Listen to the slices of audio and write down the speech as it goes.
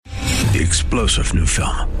The explosive new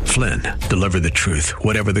film, Flynn, deliver the truth,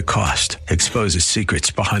 whatever the cost, exposes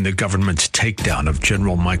secrets behind the government's takedown of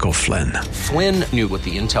General Michael Flynn. Flynn knew what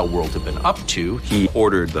the intel world had been up to. He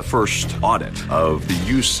ordered the first audit of the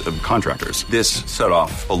use of contractors. This set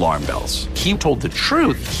off alarm bells. He told the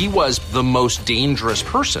truth. He was the most dangerous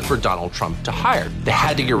person for Donald Trump to hire. They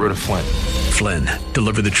had to get rid of Flynn. Flynn,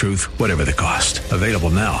 deliver the truth, whatever the cost. Available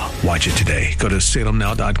now. Watch it today. Go to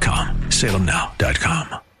salemnow.com.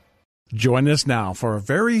 salemnow.com. Join us now for a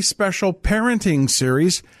very special parenting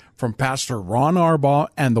series from Pastor Ron Arbaugh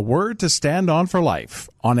and the Word to Stand On for Life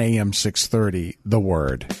on AM 630, The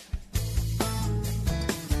Word.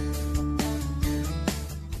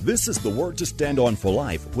 This is The Word to Stand On for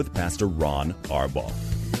Life with Pastor Ron Arbaugh.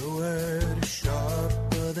 Your word is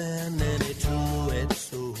sharper than any two-edged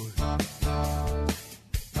sword,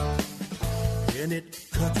 and it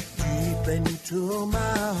cuts deep into my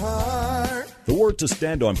heart. The Word to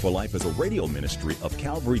Stand On for Life is a radio ministry of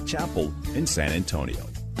Calvary Chapel in San Antonio.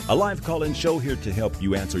 A live call-in show here to help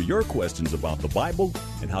you answer your questions about the Bible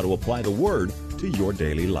and how to apply the Word to your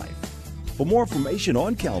daily life. For more information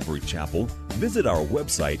on Calvary Chapel, visit our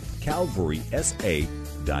website,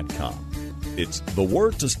 calvarysa.com. It's The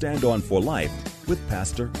Word to Stand On for Life with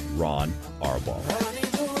Pastor Ron Arbaugh.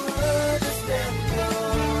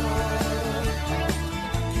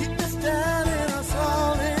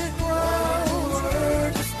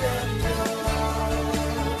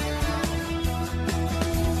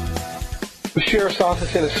 The sheriff's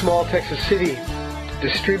office in a small Texas city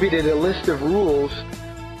distributed a list of rules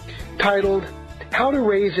titled, How to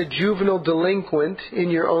Raise a Juvenile Delinquent in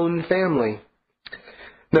Your Own Family.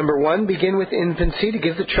 Number 1, begin with infancy to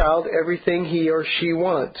give the child everything he or she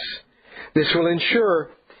wants. This will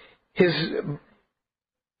ensure his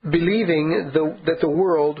believing that the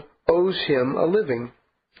world owes him a living.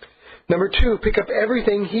 Number 2, pick up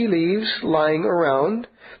everything he leaves lying around.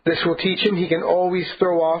 This will teach him he can always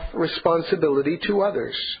throw off responsibility to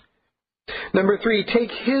others. Number 3, take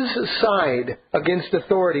his side against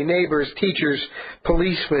authority, neighbors, teachers,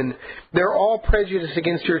 policemen. They're all prejudiced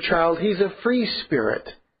against your child. He's a free spirit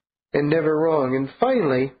and never wrong. And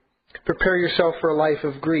finally, prepare yourself for a life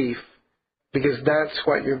of grief, because that's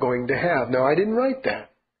what you're going to have. Now, I didn't write that.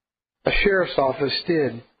 A sheriff's office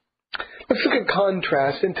did. Let's look at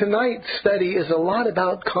contrast, and tonight's study is a lot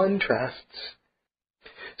about contrasts.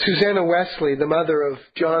 Susanna Wesley, the mother of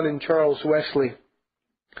John and Charles Wesley,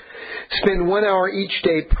 spent 1 hour each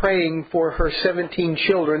day praying for her 17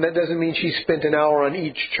 children. That doesn't mean she spent an hour on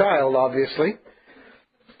each child, obviously.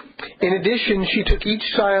 In addition, she took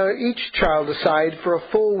each child aside for a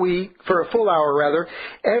full hour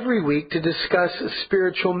every week to discuss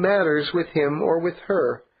spiritual matters with him or with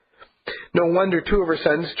her. No wonder 2 of her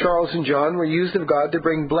sons, Charles and John, were used of God to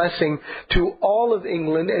bring blessing to all of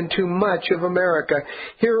England and to much of America.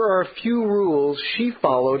 Here are a few rules she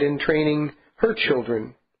followed in training her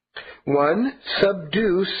children. 1,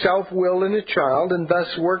 subdue self-will in a child and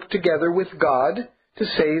thus work together with God to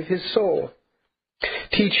save his soul.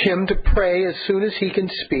 Teach him to pray as soon as he can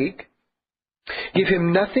speak. Give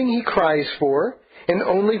him nothing he cries for, and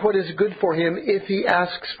only what is good for him if he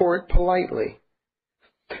asks for it politely.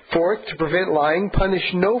 4th, to prevent lying,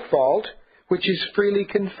 punish no fault which is freely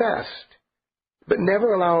confessed, but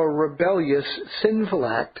never allow a rebellious, sinful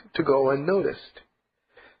act to go unnoticed.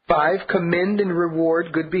 5, commend and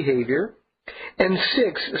reward good behavior. And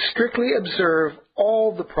 6, strictly observe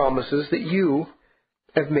all the promises that you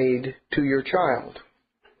have made to your child.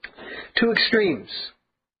 2 extremes.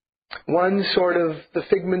 One sort of the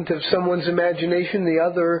figment of someone's imagination, the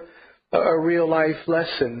other a real-life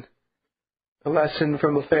lesson. A lesson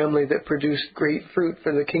from a family that produced great fruit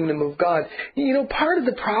for the kingdom of God. You know, part of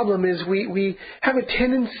the problem is we have a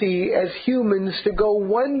tendency as humans to go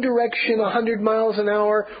one direction 100 miles an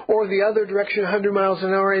hour or the other direction 100 miles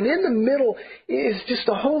an hour, and in the middle is just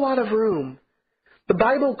a whole lot of room. The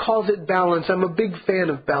Bible calls it balance. I'm a big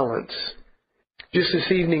fan of balance. Just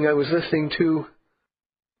this evening I was listening to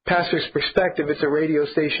Pastor's Perspective. It's a radio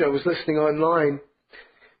station. I was listening online.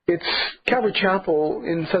 It's Calvary Chapel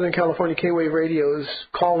in Southern California, K-Wave Radio's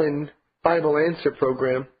call-in Bible Answer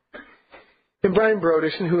program. And Brian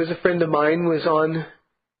Broderson, who is a friend of mine, was on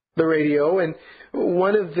the radio, and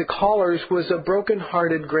one of the callers was a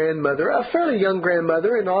broken-hearted grandmother, a fairly young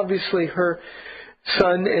grandmother, and obviously her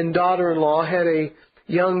son and daughter-in-law had a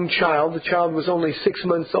young child. The child was only 6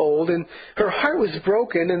 months old, and her heart was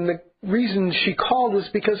broken, and the reason she called was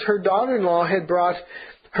because her daughter-in-law had brought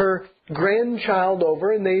her grandchild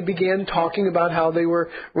over, and they began talking about how they were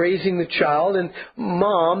raising the child. And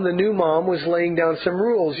Mom, the new mom, was laying down some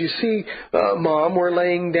rules. You see, Mom, we're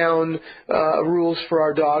laying down rules for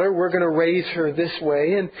our daughter. We're going to raise her this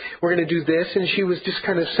way, and we're going to do this. And she was just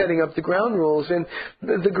kind of setting up the ground rules. And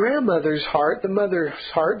the grandmother's heart, the mother's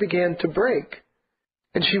heart, began to break.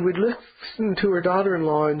 And she would listen to her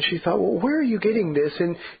daughter-in-law, and she thought, well, where are you getting this?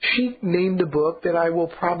 And she named a book that I will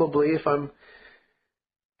probably, if I'm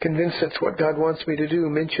convinced that's what God wants me to do,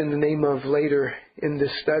 mention the name of later in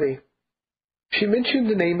this study. She mentioned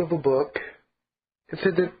the name of a book and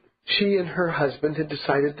said that she and her husband had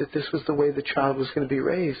decided that this was the way the child was going to be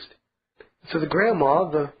raised. So the grandma,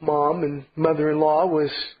 the mom and mother-in-law, was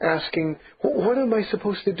asking, what am I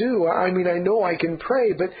supposed to do? I mean, I know I can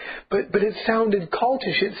pray, but it sounded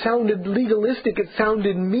cultish, it sounded legalistic, it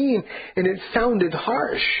sounded mean, and it sounded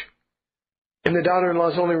harsh. And the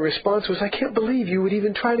daughter-in-law's only response was, I can't believe you would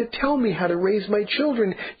even try to tell me how to raise my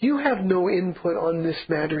children. You have no input on this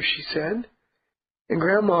matter, she said. And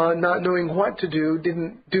Grandma, not knowing what to do,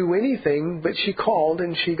 didn't do anything, but she called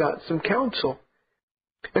and she got some counsel.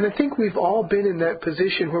 And I think we've all been in that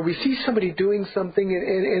position where we see somebody doing something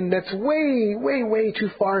and that's way, way, way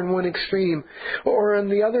too far in one extreme. Or on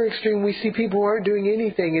the other extreme, we see people who aren't doing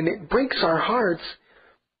anything, and it breaks our hearts.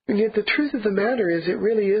 And yet the truth of the matter is it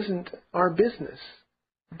really isn't our business.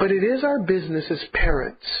 But it is our business as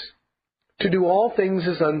parents to do all things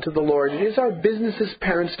as unto the Lord. It is our business as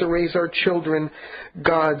parents to raise our children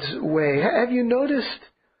God's way. Have you noticed,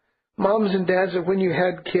 moms and dads, that when you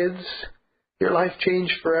had kids, your life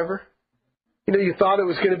changed forever? You know, you thought it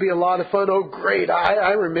was going to be a lot of fun. Oh, great.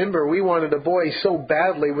 I remember we wanted a boy so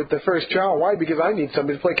badly with the first child. Why? Because I need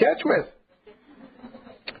somebody to play catch with.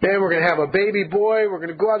 Man, we're going to have a baby boy. We're going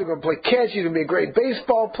to go out and we're going to play catch. He's going to be a great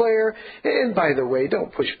baseball player. And by the way,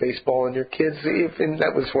 don't push baseball on your kids. And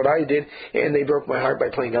that was what I did. And they broke my heart by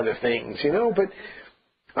playing other things, you know. But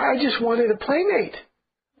I just wanted a playmate.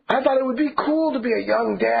 I thought it would be cool to be a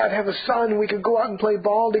young dad, have a son, and we could go out and play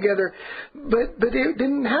ball together. But it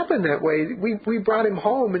didn't happen that way. We brought him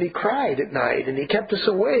home, and he cried at night, and he kept us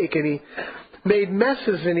awake, and he made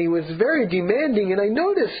messes, and he was very demanding. And I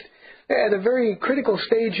noticed at a very critical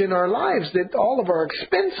stage in our lives that all of our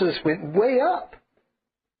expenses went way up.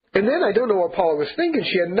 And then I don't know what Paula was thinking.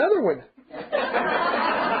 She had another one.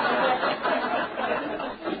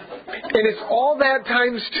 And it's all that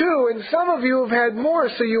times two. And some of you have had more,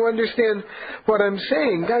 so you understand what I'm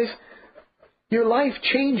saying. Guys, your life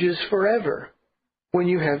changes forever when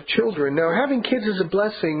you have children. Now, having kids is a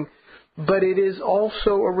blessing, but it is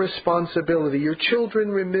also a responsibility. Your children,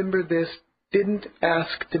 remember this, didn't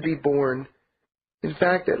ask to be born. In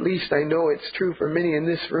fact, at least I know it's true for many in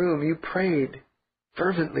this room. You prayed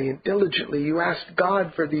fervently and diligently. You asked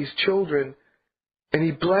God for these children, and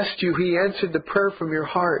He blessed you. He answered the prayer from your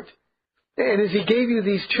heart. And as He gave you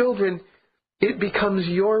these children, it becomes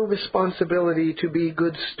your responsibility to be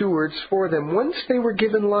good stewards for them. Once they were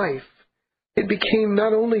given life, it became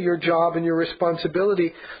not only your job and your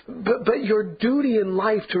responsibility, but your duty in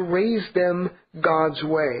life to raise them God's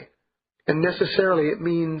way. And necessarily it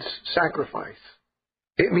means sacrifice.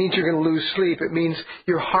 It means you're going to lose sleep. It means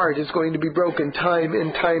your heart is going to be broken time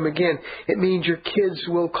and time again. It means your kids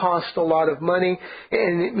will cost a lot of money.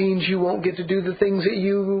 And it means you won't get to do the things that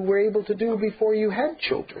you were able to do before you had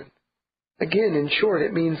children. Again, in short,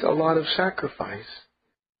 it means a lot of sacrifice.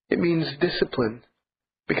 It means discipline.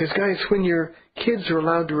 Because, guys, when your kids are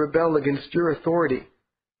allowed to rebel against your authority,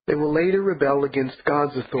 they will later rebel against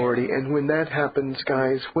God's authority. And when that happens,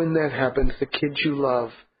 guys, when that happens, the kids you love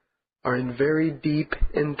are in very deep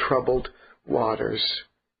and troubled waters.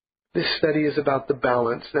 This study is about the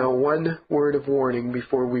balance. Now, one word of warning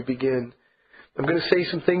before we begin. I'm going to say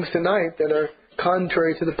some things tonight that are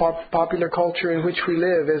contrary to the popular culture in which we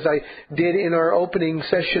live. As I did in our opening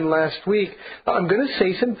session last week, I'm going to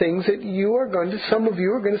say some things that some of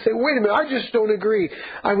you are going to say, wait a minute, I just don't agree.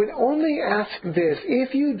 I would only ask this: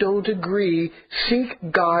 if you don't agree,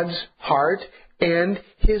 seek God's heart and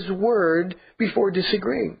His Word before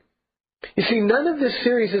disagreeing. You see, none of this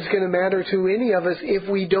series is going to matter to any of us if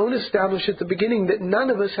we don't establish at the beginning that none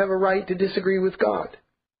of us have a right to disagree with God.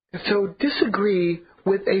 And so disagree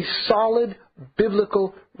with a solid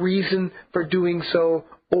biblical reason for doing so,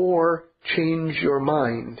 or change your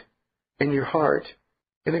mind and your heart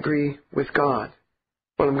and agree with God.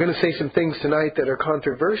 Well, I'm going to say some things tonight that are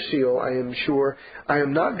controversial, I am sure. I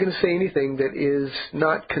am not going to say anything that is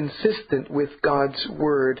not consistent with God's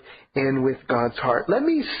Word and with God's heart. Let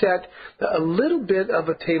me set a little bit of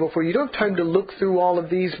a table for you. You don't have time to look through all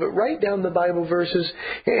of these, but write down the Bible verses,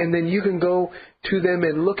 and then you can go to them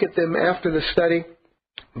and look at them after the study.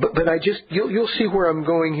 But you'll see where I'm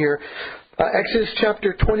going here. Exodus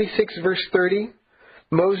chapter 26, verse 30.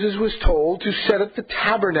 Moses was told to set up the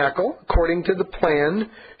tabernacle according to the plan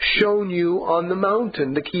shown you on the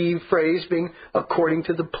mountain. The key phrase being according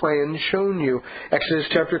to the plan shown you. Exodus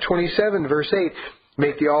chapter 27, verse 8.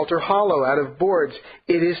 Make the altar hollow out of boards.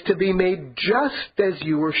 It is to be made just as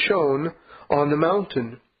you were shown on the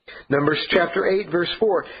mountain. Numbers chapter 8, verse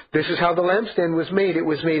 4. This is how the lampstand was made. It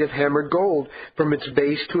was made of hammered gold. From its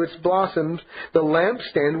base to its blossoms, the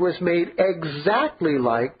lampstand was made exactly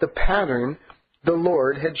like the pattern the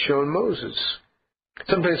Lord had shown Moses.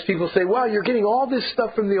 Sometimes people say, well, you're getting all this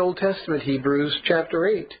stuff from the Old Testament. Hebrews chapter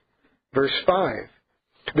 8, verse 5.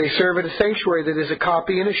 They serve at a sanctuary that is a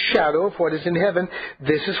copy and a shadow of what is in heaven.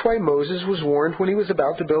 This is why Moses was warned when he was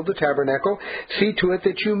about to build the tabernacle. See to it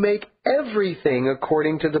that you make everything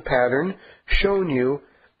according to the pattern shown you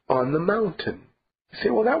on the mountain. You say,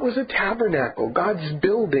 well, that was a tabernacle, God's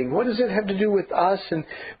building. What does it have to do with us? And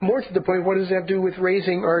more to the point, what does it have to do with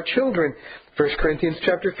raising our children? 1 Corinthians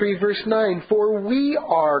chapter 3, verse 9. For we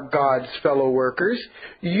are God's fellow workers.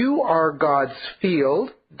 You are God's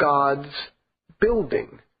field, God's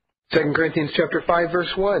building. 2 Corinthians chapter 5,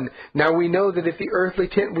 verse 1. Now we know that if the earthly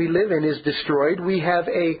tent we live in is destroyed, we have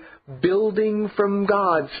a building from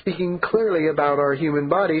God, speaking clearly about our human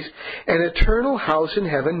bodies, an eternal house in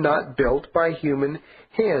heaven not built by human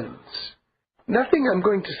hands. Nothing I'm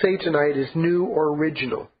going to say tonight is new or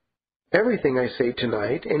original. Everything I say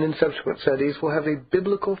tonight and in subsequent studies will have a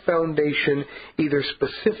biblical foundation, either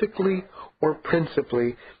specifically or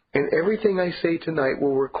principally, and everything I say tonight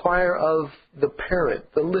will require of the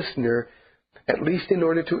parent, the listener, at least in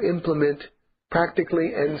order to implement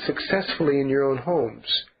practically and successfully in your own homes,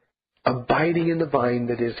 abiding in the vine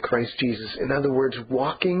that is Christ Jesus. In other words,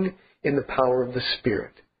 walking in the power of the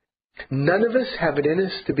Spirit. None of us have it in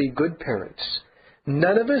us to be good parents.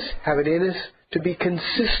 None of us have it in us to be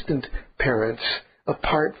consistent parents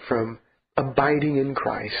apart from abiding in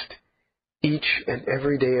Christ each and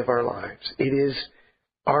every day of our lives. It is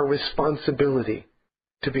our responsibility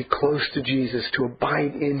to be close to Jesus, to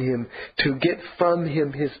abide in Him, to get from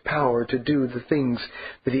Him His power to do the things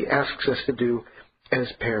that He asks us to do as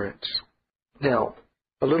parents. Now,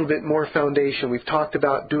 a little bit more foundation. We've talked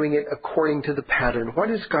about doing it according to the pattern.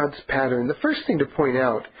 What is God's pattern? The first thing to point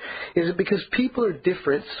out is that because people are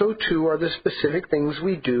different, so too are the specific things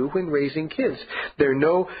we do when raising kids. There are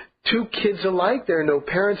no two kids alike. There are no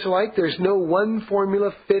parents alike. There's no one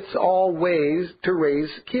formula fits all ways to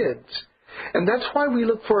raise kids. And that's why we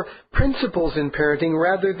look for principles in parenting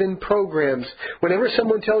rather than programs. Whenever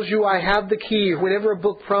someone tells you, I have the key, whenever a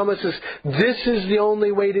book promises, this is the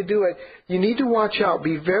only way to do it, you need to watch out.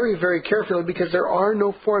 Be very, very careful, because there are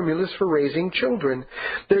no formulas for raising children.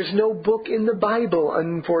 There's no book in the Bible,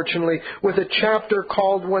 unfortunately, with a chapter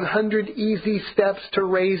called 100 Easy Steps to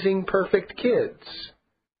Raising Perfect Kids.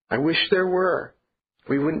 I wish there were.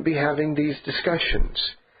 We wouldn't be having these discussions.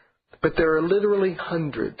 But there are literally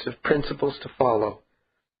hundreds of principles to follow,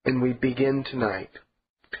 and we begin tonight.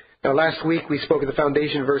 Now, last week we spoke of the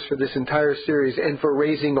foundation verse for this entire series, and for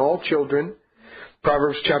raising all children.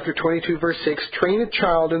 Proverbs chapter 22, verse 6, train a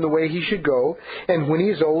child in the way he should go, and when he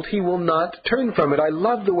is old he will not turn from it. I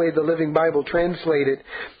love the way the Living Bible translated.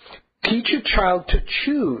 Teach a child to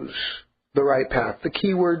choose the right path. The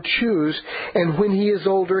key word, choose, and when he is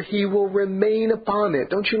older he will remain upon it.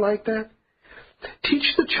 Don't you like that?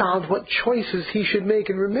 Teach the child what choices he should make.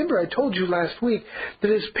 And remember, I told you last week that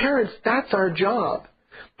as parents, that's our job.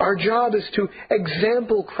 Our job is to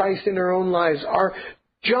example Christ in our own lives. Our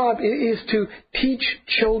job is to teach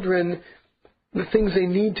children the things they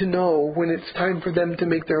need to know when it's time for them to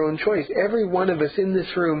make their own choice. Every one of us in this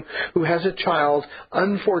room who has a child,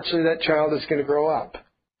 unfortunately, that child is going to grow up.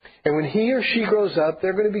 And when he or she grows up,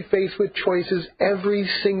 they're going to be faced with choices every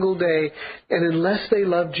single day. And unless they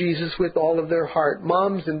love Jesus with all of their heart,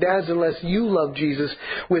 moms and dads, unless you love Jesus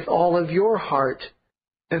with all of your heart,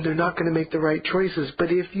 then they're not going to make the right choices.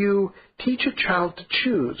 But if you teach a child to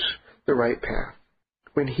choose the right path,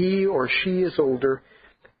 when he or she is older,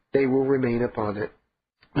 they will remain upon it.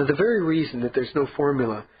 Now, the very reason that there's no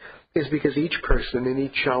formula is because each person and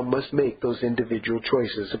each child must make those individual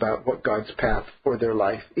choices about what God's path for their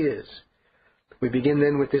life is. We begin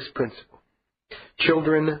then with this principle.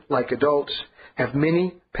 Children, like adults, have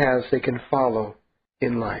many paths they can follow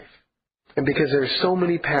in life. And because there are so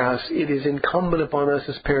many paths, it is incumbent upon us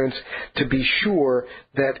as parents to be sure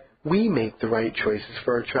that we make the right choices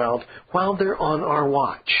for our child while they're on our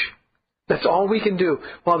watch. That's all we can do.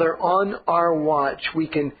 While they're on our watch, we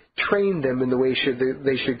can train them in the way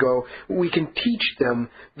they should go. We can teach them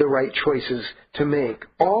the right choices to make.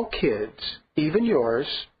 All kids even yours,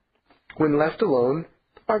 when left alone,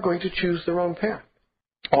 are going to choose the wrong path.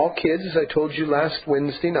 All kids, as I told you last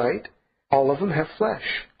Wednesday night, all of them have flesh.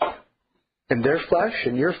 And their flesh,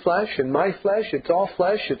 and your flesh, and my flesh, it's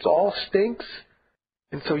all stinks.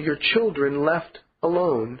 And so your children left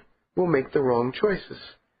alone will make the wrong choices.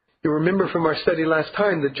 You remember from our study last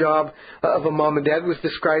time, the job of a mom and dad was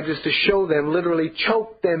described as to show them, literally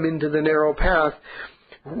choke them into the narrow path,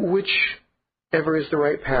 whichever is the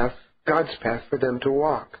right path, God's path for them to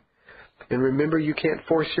walk. And remember, you can't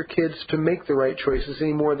force your kids to make the right choices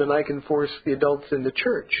any more than I can force the adults in the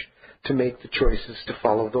church to make the choices to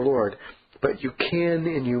follow the Lord. But you can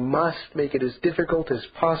and you must make it as difficult as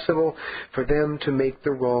possible for them to make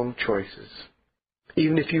the wrong choices.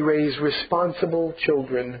 Even if you raise responsible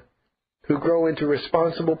children who grow into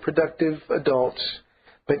responsible, productive adults,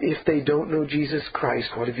 but if they don't know Jesus Christ,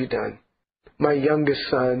 what have you done? My youngest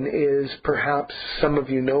son is, perhaps some of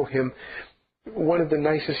you know him, one of the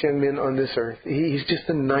nicest young men on this earth. He's just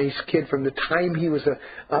a nice kid. From the time he was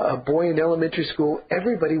a boy in elementary school,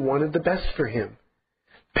 everybody wanted the best for him.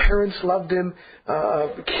 Parents loved him.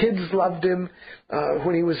 Kids loved him.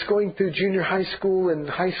 When he was going through junior high school and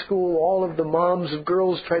high school, all of the moms of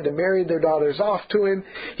girls tried to marry their daughters off to him.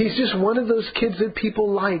 He's just one of those kids that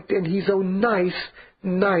people liked, and he's a nice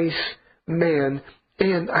man.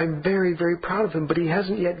 And I'm very, very proud of him, but he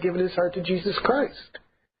hasn't yet given his heart to Jesus Christ.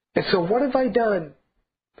 And so what have I done?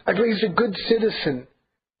 I've raised a good citizen,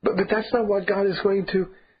 but that's not what God is going to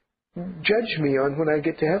judge me on when I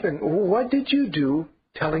get to heaven. What did you do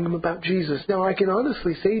telling him about Jesus? Now, I can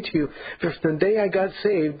honestly say to you, from the day I got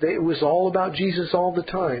saved, it was all about Jesus all the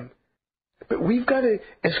time. But we've got to,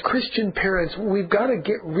 as Christian parents, we've got to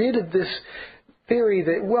get rid of this theory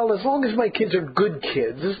that, well, as long as my kids are good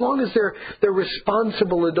kids, as long as they're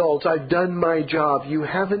responsible adults, I've done my job. You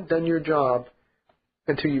haven't done your job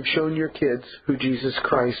until you've shown your kids who Jesus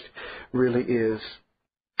Christ really is.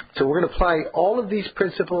 So we're going to apply all of these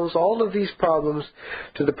principles, all of these problems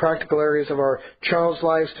to the practical areas of our child's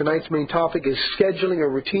lives. Tonight's main topic is scheduling or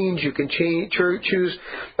routines. You can choose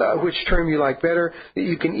which term you like better.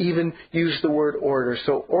 You can even use the word order.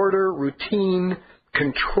 So order, routine,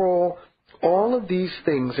 control, all of these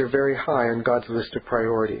things are very high on God's list of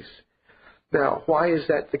priorities. Now, why is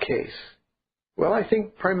that the case? Well, I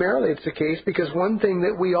think primarily it's the case because one thing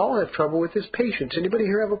that we all have trouble with is patience. Anybody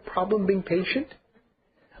here have a problem being patient?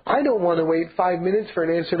 I don't want to wait 5 minutes for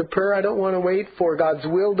an answer to prayer. I don't want to wait for God's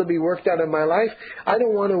will to be worked out in my life. I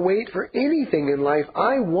don't want to wait for anything in life.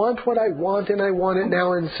 I want what I want, and I want it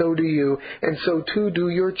now, and so do you, and so too do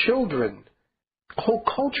your children. The whole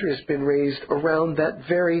culture has been raised around that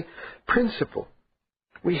very principle.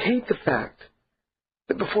 We hate the fact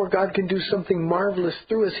that before God can do something marvelous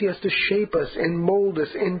through us, He has to shape us and mold us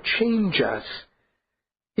and change us,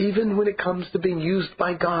 even when it comes to being used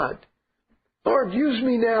by God. Lord, use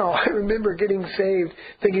me now. I remember getting saved,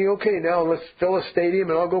 thinking, okay, now let's fill a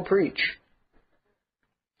stadium and I'll go preach.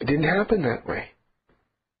 It didn't happen that way.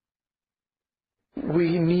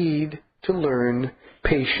 We need to learn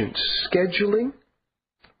patience. Scheduling,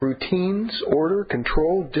 routines, order,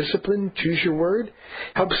 control, discipline, choose your word,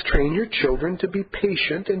 helps train your children to be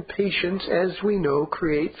patient, and patience, as we know,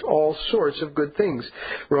 creates all sorts of good things.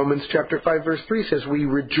 Romans chapter 5, verse 3 says, we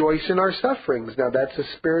rejoice in our sufferings. Now, that's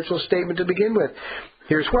a spiritual statement to begin with.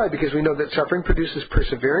 Here's why. Because we know that suffering produces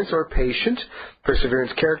perseverance or patience,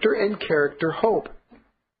 perseverance character, and character hope.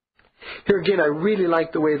 Here again, I really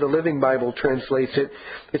like the way the Living Bible translates it.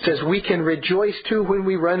 It says, we can rejoice too when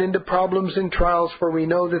we run into problems and trials, for we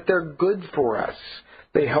know that they're good for us.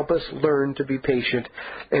 They help us learn to be patient.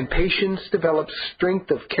 And patience develops strength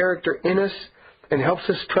of character in us and helps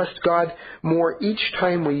us trust God more each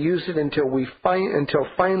time we use it until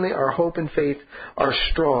finally our hope and faith are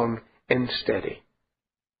strong and steady.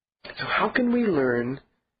 So how can we learn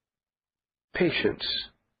patience?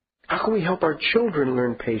 How can we help our children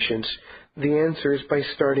learn patience? The answer is by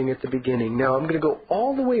starting at the beginning. Now, I'm going to go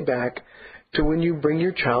all the way back to when you bring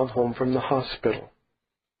your child home from the hospital.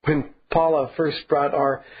 When Paula first brought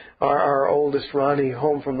our oldest Ronnie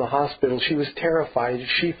home from the hospital, she was terrified.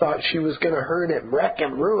 She thought she was going to hurt him, wreck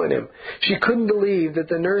him, ruin him. She couldn't believe that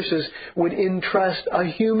the nurses would entrust a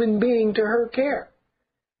human being to her care.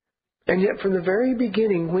 And yet from the very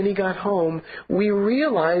beginning, when he got home, we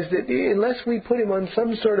realized that unless we put him on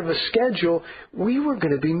some sort of a schedule, we were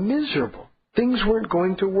going to be miserable. Things weren't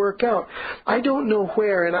going to work out. I don't know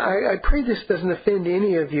where, and I pray this doesn't offend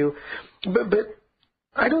any of you, but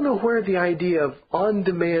I don't know where the idea of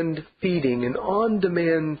on-demand feeding and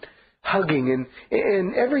on-demand hugging,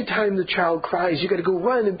 and every time the child cries, you got to go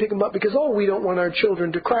run and pick them up because, we don't want our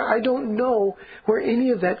children to cry. I don't know where any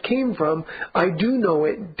of that came from. I do know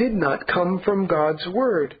it did not come from God's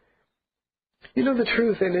Word. You know the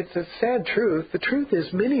truth, and it's a sad truth. The truth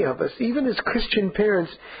is many of us, even as Christian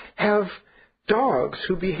parents, have dogs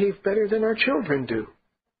who behave better than our children do.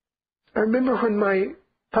 I remember when my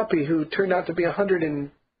puppy, who turned out to be a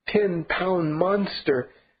 110-pound monster,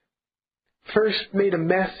 first made a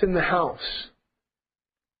mess in the house.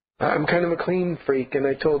 I'm kind of a clean freak, and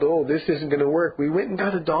I told, this isn't going to work. We went and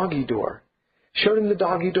got a doggy door. Showed him the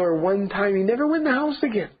doggy door one time. He never went in the house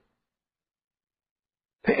again.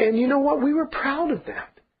 And you know what? We were proud of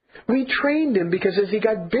that. We trained him because as he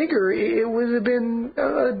got bigger, it would have been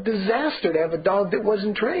a disaster to have a dog that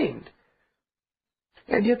wasn't trained.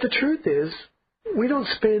 And yet the truth is, we don't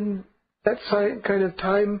spend that kind of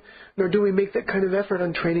time, nor do we make that kind of effort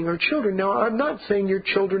on training our children. Now, I'm not saying your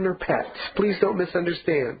children are pets. Please don't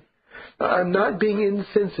misunderstand. I'm not being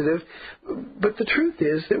insensitive, but the truth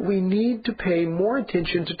is that we need to pay more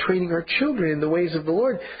attention to training our children in the ways of the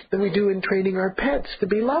Lord than we do in training our pets to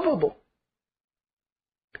be lovable.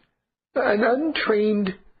 An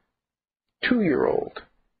untrained 2-year-old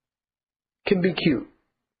can be cute.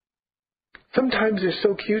 Sometimes they're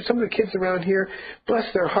so cute. Some of the kids around here, bless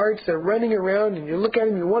their hearts, they're running around, and you look at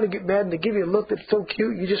them, you want to get mad, and they give you a look that's so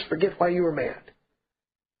cute, you just forget why you were mad.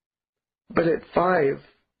 But at 5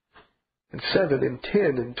 and 7 and 10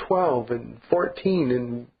 and 12 and 14,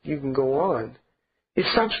 and you can go on, it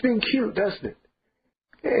stops being cute, doesn't it?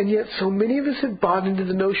 And yet so many of us have bought into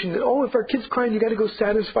the notion that, if our kid's crying, you got to go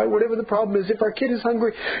satisfy whatever the problem is. If our kid is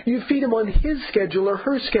hungry, you feed him on his schedule or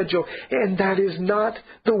her schedule. And that is not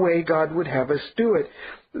the way God would have us do it.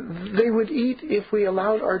 They would eat if we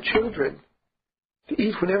allowed our children to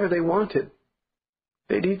eat whenever they wanted.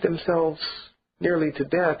 They'd eat themselves nearly to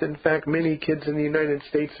death. In fact, many kids in the United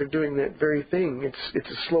States are doing that very thing. It's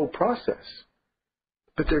a slow process,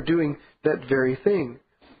 but they're doing that very thing.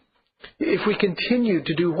 If we continued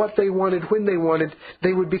to do what they wanted when they wanted,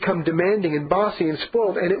 they would become demanding and bossy and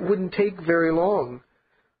spoiled, and it wouldn't take very long.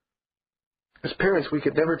 As parents, we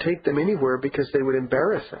could never take them anywhere because they would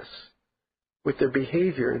embarrass us with their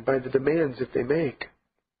behavior and by the demands that they make.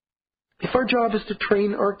 If our job is to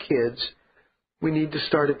train our kids, we need to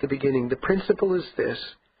start at the beginning. The principle is this: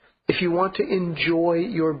 if you want to enjoy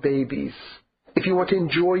your babies, if you want to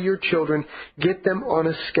enjoy your children, get them on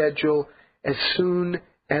a schedule as soon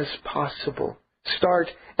as possible. Start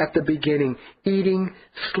at the beginning. Eating,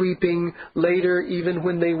 sleeping, later, even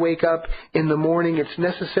when they wake up in the morning. It's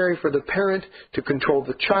necessary for the parent to control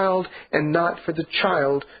the child and not for the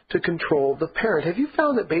child to control the parent. Have you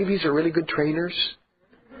found that babies are really good trainers?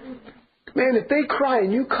 Man, if they cry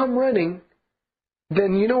and you come running,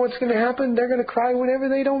 then you know what's going to happen? They're going to cry whenever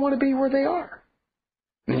they don't want to be where they are.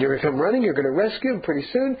 And you're going to come running, you're going to rescue them. Pretty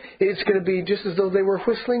soon, it's going to be just as though they were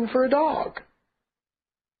whistling for a dog.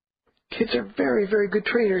 Kids are very, very good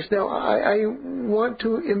trainers. Now, I want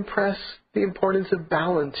to impress the importance of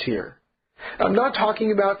balance here. I'm not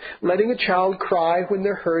talking about letting a child cry when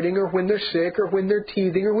they're hurting or when they're sick or when they're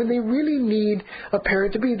teething or when they really need a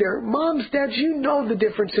parent to be there. Moms, dads, you know the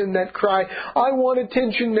difference in that cry, I want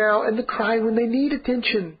attention now, and the cry when they need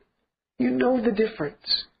attention. You know the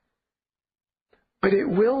difference. But it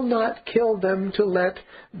will not kill them to let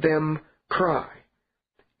them cry.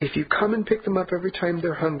 If you come and pick them up every time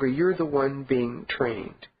they're hungry, you're the one being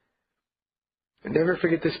trained. And never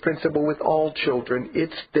forget this principle with all children.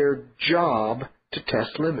 It's their job to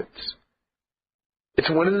test limits. It's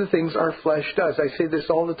one of the things our flesh does. I say this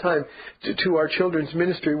all the time to our children's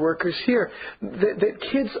ministry workers here, that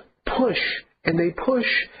kids push, and they push,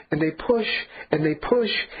 and they push, and they push,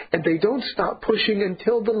 and they don't stop pushing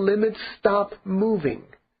until the limits stop moving.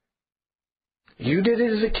 You did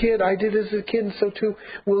it as a kid, I did it as a kid, and so too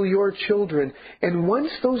will your children. And once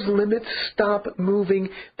those limits stop moving,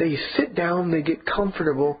 they sit down, they get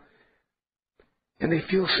comfortable, and they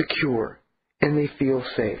feel secure, and they feel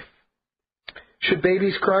safe. Should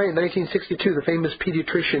babies cry? In 1962, the famous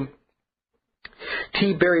pediatrician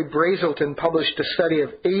T. Barry Brazelton published a study of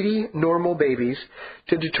 80 normal babies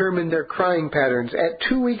to determine their crying patterns. At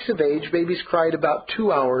 2 weeks of age, babies cried about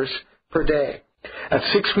 2 hours per day. At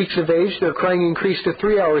 6 weeks of age, their crying increased to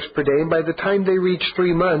 3 hours per day, and by the time they reached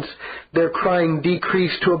 3 months, their crying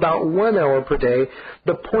decreased to about 1 hour per day.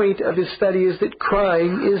 The point of his study is that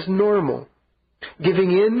crying is normal.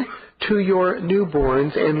 Giving in to your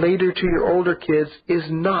newborns and later to your older kids is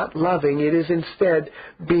not loving. It is instead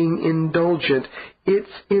being indulgent. It's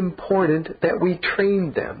important that we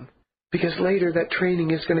train them, because later that training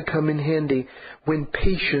is going to come in handy when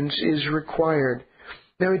patience is required.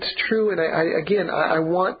 Now, it's true, and I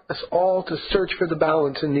want us all to search for the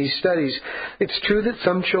balance in these studies. It's true that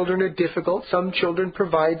some children are difficult, some children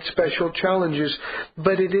provide special challenges,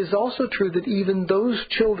 but it is also true that even those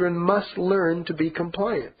children must learn to be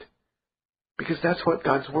compliant, because that's what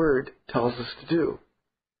God's Word tells us to do.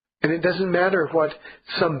 And it doesn't matter what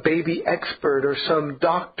some baby expert or some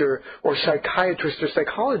doctor or psychiatrist or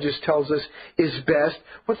psychologist tells us is best.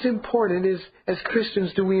 What's important is, as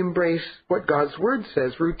Christians, do we embrace what God's Word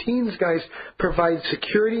says? Routines, guys, provide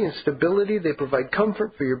security and stability. They provide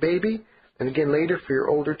comfort for your baby, and again later for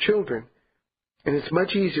your older children. And it's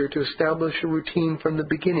much easier to establish a routine from the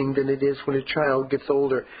beginning than it is when a child gets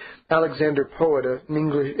older. Alexander Pope, an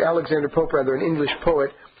English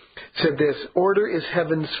poet, said this: "Order is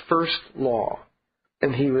heaven's first law,"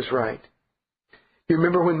 and he was right. You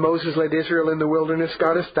remember when Moses led Israel in the wilderness,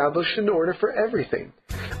 God established an order for everything.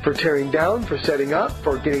 For tearing down, for setting up,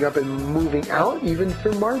 for getting up and moving out, even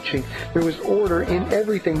for marching. There was order in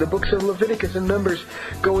everything. The books of Leviticus and Numbers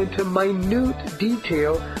go into minute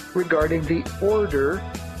detail regarding the order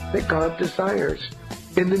that God desires.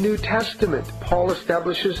 In the New Testament, Paul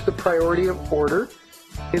establishes the priority of order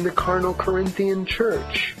in the carnal Corinthian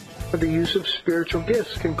church for the use of spiritual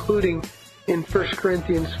gifts, concluding in 1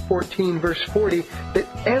 Corinthians 14, verse 40, that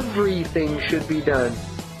everything should be done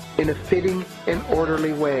in a fitting and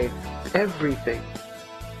orderly way. Everything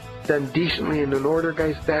done decently and in order,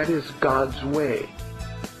 guys. That is God's way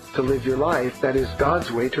to live your life. That is God's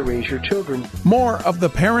way to raise your children. More of the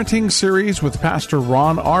parenting series with Pastor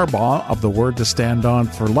Ron Arbaugh of the Word to Stand On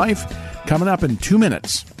for Life coming up in 2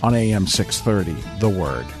 minutes on AM 630, The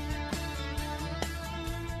Word.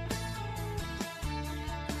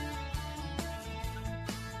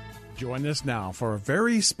 Join us now for a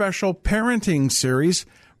very special parenting series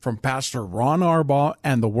from Pastor Ron Arbaugh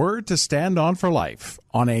and the Word to Stand On for Life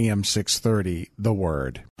on AM 630, The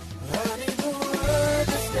Word.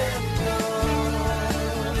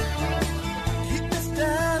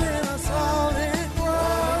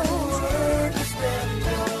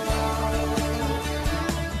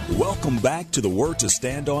 Welcome back to the Word to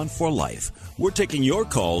Stand On for Life. We're taking your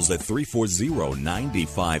calls at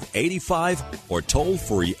 340-9585 or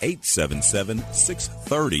toll-free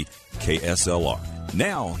 877-630-KSLR.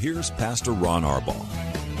 Now, here's Pastor Ron Arbaugh.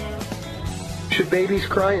 Should babies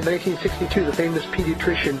cry? In 1962, the famous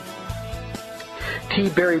pediatrician T.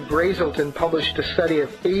 Barry Brazelton published a study of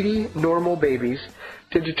 80 normal babies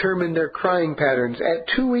to determine their crying patterns. At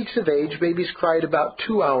 2 weeks of age, babies cried about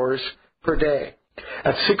 2 hours per day.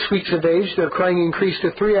 At 6 weeks of age, their crying increased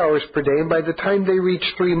to 3 hours per day, and by the time they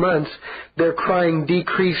reached 3 months, their crying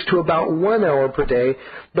decreased to about 1 hour per day.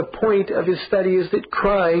 The point of his study is that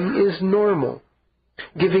crying is normal.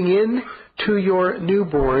 Giving in to your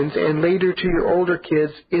newborns and later to your older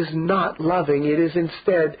kids is not loving. It is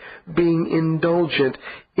instead being indulgent.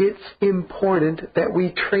 It's important that we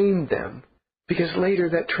train them, because later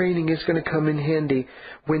that training is going to come in handy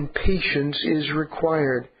when patience is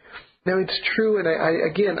required. Now, it's true, and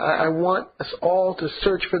I want us all to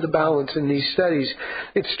search for the balance in these studies.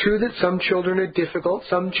 It's true that some children are difficult,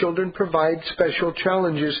 some children provide special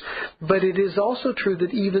challenges, but it is also true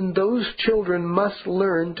that even those children must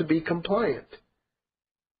learn to be compliant,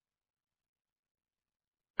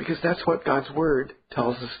 because that's what God's Word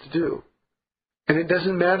tells us to do. And it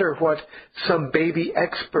doesn't matter what some baby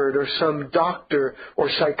expert or some doctor or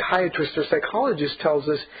psychiatrist or psychologist tells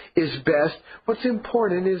us is best. What's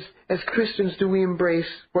important is, as Christians, do we embrace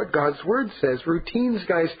what God's Word says? Routines,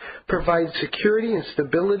 guys, provide security and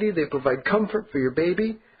stability. They provide comfort for your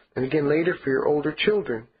baby, and again later for your older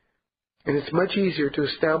children. And it's much easier to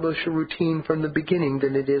establish a routine from the beginning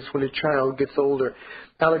than it is when a child gets older.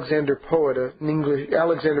 Alexander Pope, an English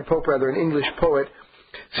poet,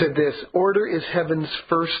 said this: "Order is heaven's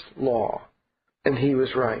first law," and he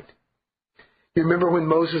was right. You remember when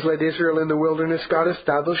Moses led Israel in the wilderness, God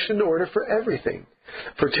established an order for everything.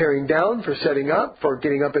 For tearing down, for setting up, for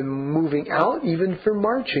getting up and moving out, even for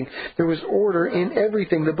marching. There was order in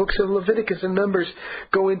everything. The books of Leviticus and Numbers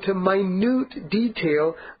go into minute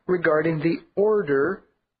detail regarding the order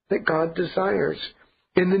that God desires.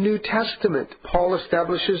 In the New Testament, Paul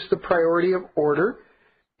establishes the priority of order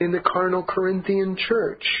in the carnal Corinthian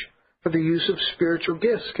church for the use of spiritual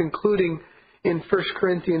gifts, concluding in 1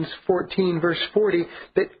 Corinthians 14, verse 40,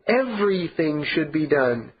 that everything should be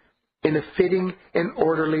done in a fitting and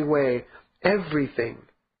orderly way. Everything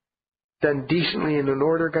done decently and in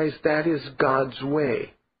order, guys. That is God's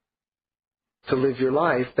way to live your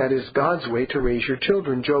life. That is God's way to raise your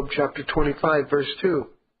children. Job chapter 25, verse 2.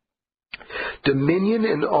 Dominion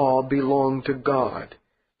and awe belong to God.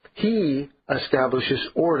 He establishes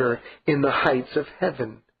order in the heights of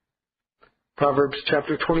heaven. Proverbs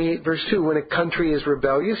chapter 28, verse 2, when a country is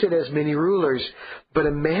rebellious, it has many rulers, but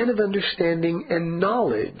a man of understanding and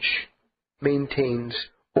knowledge maintains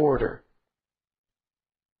order.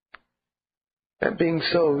 That being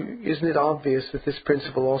so, isn't it obvious that this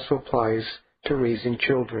principle also applies to raising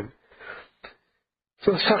children?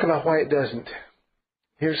 So let's talk about why it doesn't.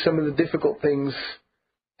 Here's some of the difficult things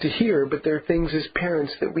to hear, but they're things as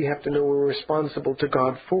parents that we have to know we're responsible to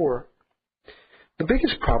God for. The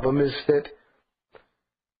biggest problem is that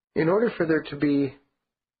in order for there to be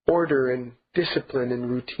order and discipline and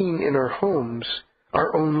routine in our homes,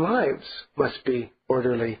 our own lives must be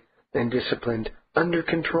orderly and disciplined, under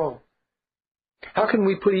control. How can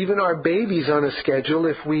we put even our babies on a schedule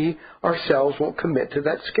if we ourselves won't commit to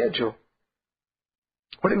that schedule?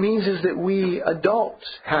 What it means is that we adults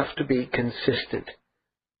have to be consistent.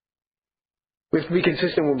 We have to be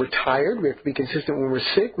consistent when we're tired. We have to be consistent when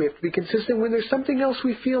we're sick. We have to be consistent when there's something else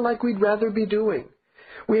we feel like we'd rather be doing.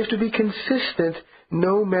 We have to be consistent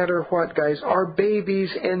no matter what, guys. Our babies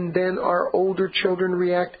and then our older children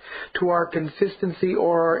react to our consistency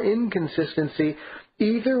or our inconsistency.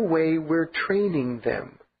 Either way, we're training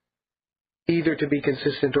them, either to be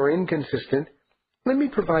consistent or inconsistent. Let me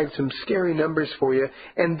provide some scary numbers for you.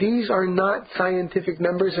 And these are not scientific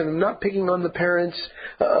numbers, and I'm not picking on the parents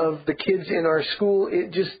of the kids in our school.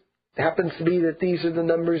 It just happens to be that these are the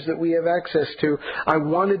numbers that we have access to. I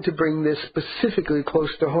wanted to bring this specifically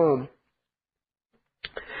close to home.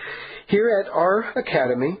 Here at our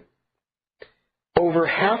academy, over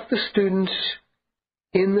half the students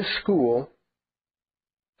in the school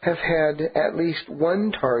have had at least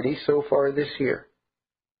one tardy so far this year.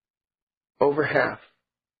 Over half.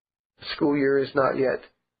 The school year is not yet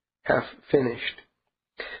half finished.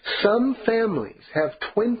 Some families have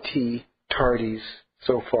 20 tardies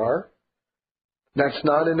so far. That's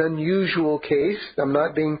not an unusual case. I'm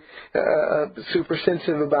not being super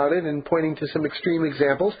sensitive about it and pointing to some extreme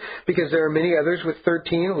examples, because there are many others with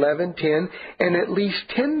 13, 11, 10, and at least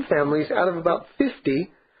 10 families out of about 50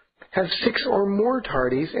 have 6 or more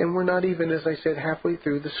tardies, and we're not even, as I said, halfway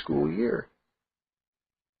through the school year.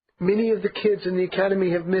 Many of the kids in the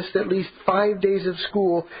academy have missed at least 5 days of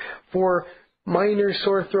school for minor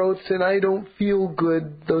sore throats and I don't feel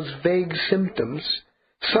good, those vague symptoms.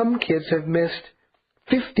 Some kids have missed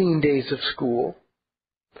 15 days of school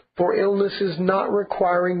for illnesses not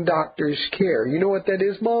requiring doctor's care. You know what that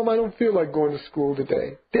is? Mom, I don't feel like going to school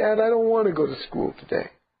today. Dad, I don't want to go to school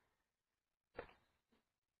today.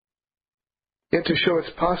 Yet to show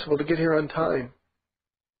it's possible to get here on time,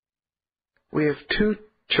 we have 2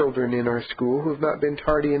 children in our school who have not been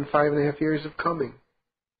tardy in 5.5 years of coming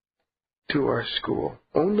to our school.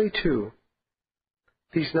 Only 2.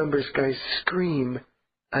 These numbers, guys, scream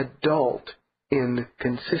adult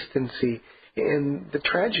inconsistency. And the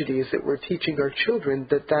tragedy is that we're teaching our children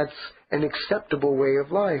that that's an acceptable way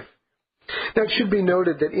of life. Now, it should be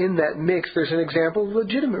noted that in that mix, there's an example of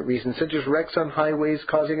legitimate reasons, such as wrecks on highways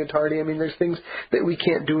causing a tardy. I mean, there's things that we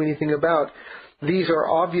can't do anything about. These are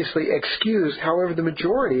obviously excused. However, the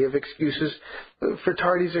majority of excuses for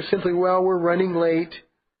tardies are simply, well, we're running late.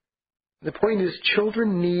 The point is,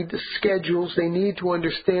 children need schedules. They need to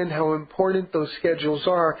understand how important those schedules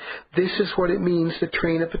are. This is what it means to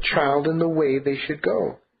train up a child in the way they should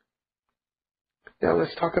go. Now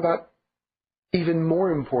let's talk about even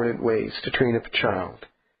more important ways to train up a child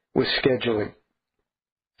with scheduling.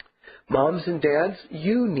 Moms and dads,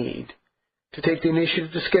 you need to take the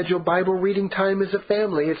initiative to schedule Bible reading time as a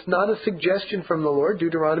family. It's not a suggestion from the Lord.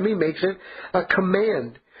 Deuteronomy makes it a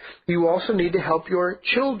command. You also need to help your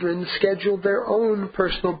children schedule their own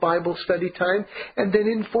personal Bible study time and then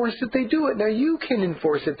enforce that they do it. Now, you can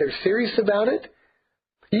enforce that they're serious about it.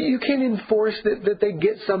 You can enforce that they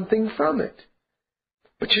get something from it.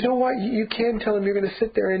 But you know what? You can tell them you're going to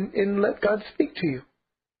sit there and let God speak to you.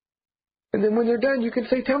 And then when they're done, you can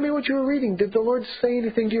say, tell me what you were reading. Did the Lord say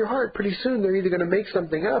anything to your heart? Pretty soon they're either going to make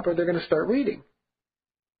something up or they're going to start reading.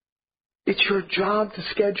 It's your job to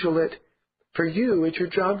schedule it for you. It's your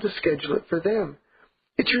job to schedule it for them.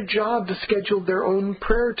 It's your job to schedule their own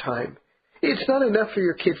prayer time. It's not enough for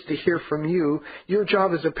your kids to hear from you. Your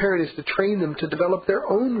job as a parent is to train them to develop their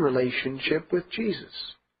own relationship with Jesus.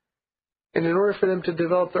 And in order for them to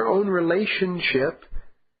develop their own relationship,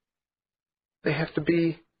 they have to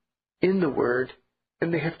be in the Word,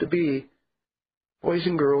 and they have to be boys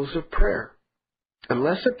and girls of prayer.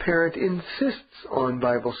 Unless a parent insists on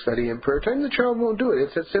Bible study and prayer time, the child won't do it.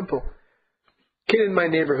 It's that simple. Kid in my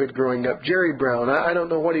neighborhood growing up, Jerry Brown. I don't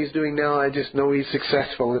know what he's doing now. I just know he's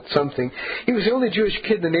successful at something. He was the only Jewish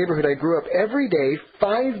kid in the neighborhood I grew up. Every day,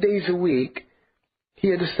 5 days a week, he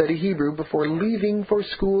had to study Hebrew before leaving for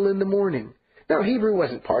school in the morning. Now, Hebrew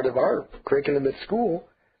wasn't part of our curriculum at school,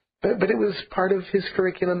 but it was part of his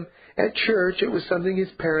curriculum at church. It was something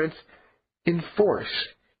his parents enforced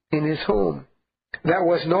in his home. That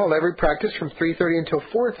wasn't all. Every practice from 3:30 until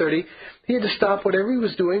 4:30, he had to stop whatever he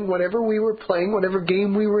was doing, whatever we were playing, whatever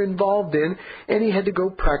game we were involved in, and he had to go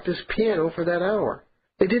practice piano for that hour.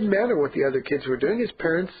 It didn't matter what the other kids were doing. His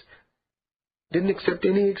parents didn't accept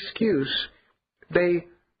any excuse. They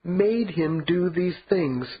made him do these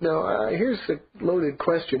things. Now, here's a loaded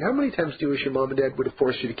question. How many times do you wish your mom and dad would have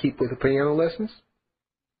forced you to keep with the piano lessons?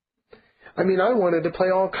 I mean, I wanted to play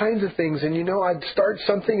all kinds of things, and, I'd start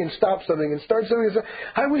something and stop something and start something. And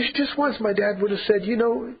I wish just once my dad would have said,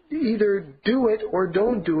 either do it or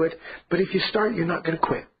don't do it, but if you start, you're not going to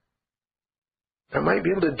quit. I might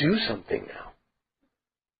be able to do something now.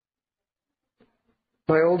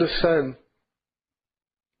 My oldest son,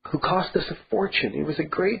 who cost us a fortune, he was a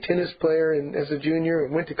great tennis player and as a junior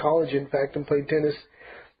and went to college, in fact, and played tennis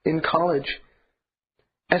in college.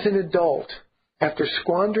 As an adult, after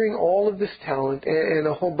squandering all of this talent and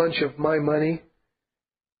a whole bunch of my money,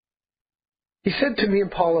 he said to me and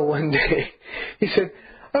Paula one day, he said,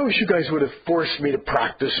 I wish you guys would have forced me to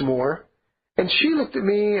practice more. And she looked at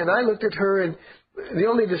me and I looked at her, and the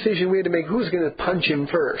only decision we had to make, who's going to punch him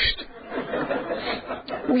first?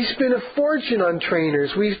 We spent a fortune on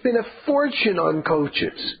trainers. We spent a fortune on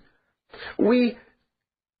coaches. We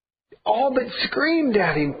all but screamed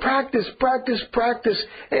at him, practice, practice, practice,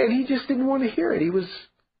 and he just didn't want to hear it. He was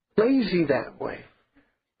lazy that way.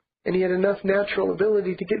 And he had enough natural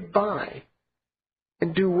ability to get by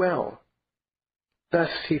and do well. Thus,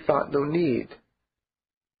 he thought no need.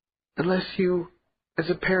 Unless you, as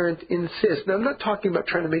a parent, insist. Now, I'm not talking about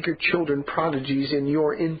trying to make your children prodigies in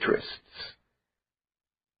your interests.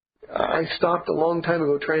 I stopped a long time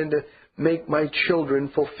ago trying to make my children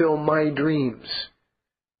fulfill my dreams.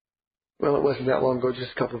 Well, it wasn't that long ago,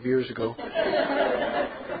 just a couple of years ago.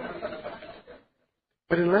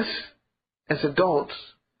 But unless, as adults,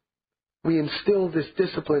 we instill this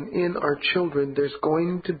discipline in our children, there's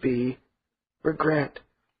going to be regret.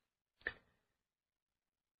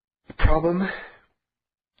 The problem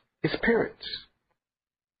is parents.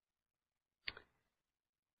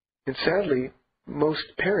 And sadly, most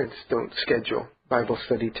parents don't schedule Bible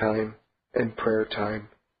study time and prayer time.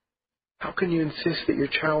 How can you insist that your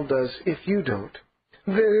child does if you don't?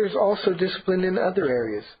 There's also discipline in other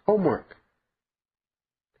areas. Homework.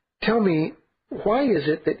 Tell me, why is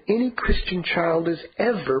it that any Christian child is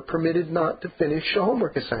ever permitted not to finish a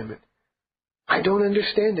homework assignment? I don't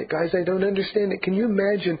understand it, guys. I don't understand it. Can you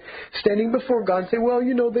imagine standing before God and say, well,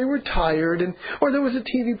 they were tired, or there was a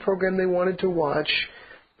TV program they wanted to watch.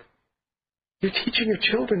 You're teaching your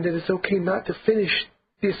children that it's okay not to finish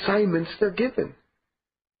the assignments they're given.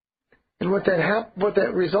 And what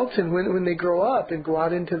that results in when they grow up and go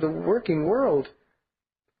out into the working world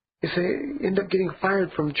is they end up getting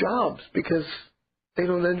fired from jobs because they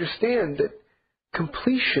don't understand that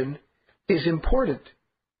completion is important.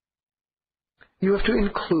 You have to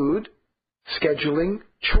include scheduling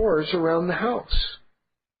chores around the house.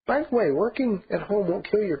 By the way, working at home won't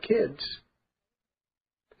kill your kids.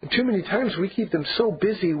 And too many times we keep them so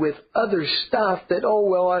busy with other stuff that,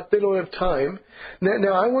 they don't have time.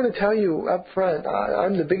 Now, I want to tell you up front,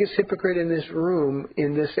 I'm the biggest hypocrite in this room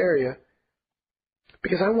in this area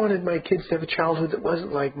because I wanted my kids to have a childhood that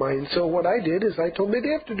wasn't like mine. So what I did is I told them they'd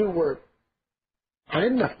have to do work. I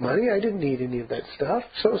had enough money. I didn't need any of that stuff.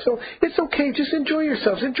 So it's okay. Just enjoy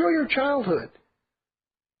yourselves. Enjoy your childhood.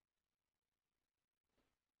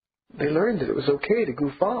 They learned that it was okay to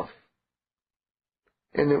goof off.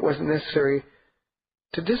 And it wasn't necessary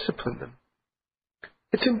to discipline them.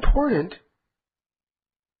 It's important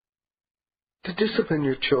to discipline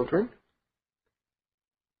your children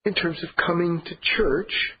in terms of coming to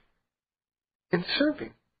church and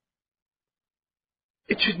serving.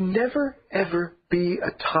 It should never, ever be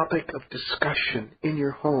a topic of discussion in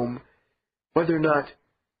your home whether or not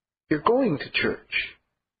you're going to church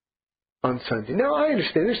on Sunday. Now, I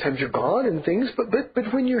understand there's times you're gone and things,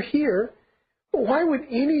 but when you're here, why would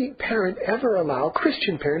any parent ever allow,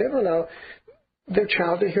 Christian parent ever allow their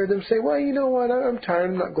child to hear them say, well, you know what, I'm tired,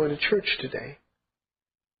 I'm not going to church today?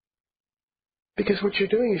 Because what you're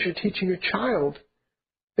doing is you're teaching your child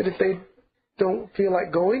that if they don't feel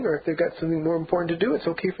like going or if they've got something more important to do, it's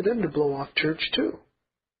okay for them to blow off church too.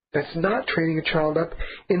 That's not training a child up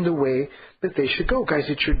in the way that they should go. Guys,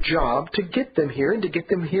 it's your job to get them here, and to get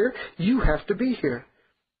them here, you have to be here.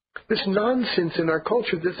 This nonsense in our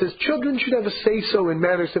culture that says children should have a say-so in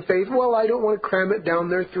matters of faith, well, I don't want to cram it down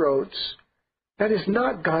their throats. That is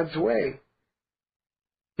not God's way.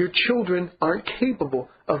 Your children aren't capable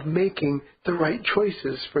of making the right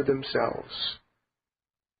choices for themselves.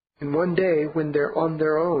 And one day, when they're on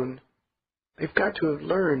their own, they've got to have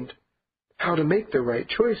learned how to make the right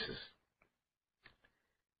choices.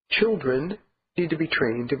 Children need to be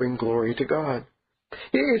trained to bring glory to God.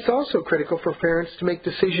 It's also critical for parents to make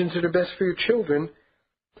decisions that are best for your children,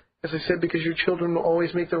 as I said, because your children will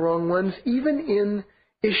always make the wrong ones, even in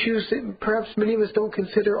issues that perhaps many of us don't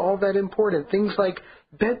consider all that important. Things like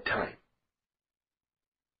bedtime.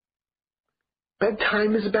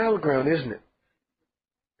 Bedtime is a battleground, isn't it?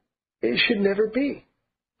 It should never be.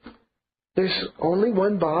 There's only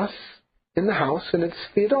one boss in the house, and it's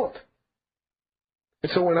the adult.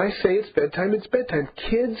 And so when I say it's bedtime, it's bedtime.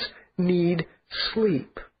 Kids need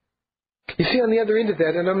sleep. You see, on the other end of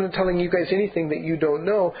that, and I'm not telling you guys anything that you don't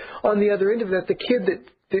know, on the other end of that, the kid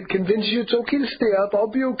that convinces you it's okay to stay up, I'll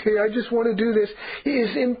be okay, I just want to do this, it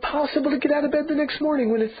is impossible to get out of bed the next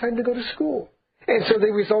morning when it's time to go to school. And so they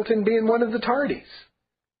result in being one of the tardies.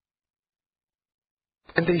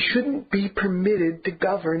 And they shouldn't be permitted to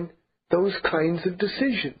govern those kinds of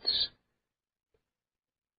decisions.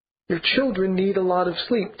 Your children need a lot of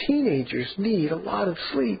sleep. Teenagers need a lot of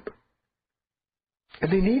sleep.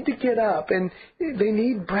 And they need to get up, and they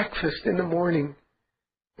need breakfast in the morning.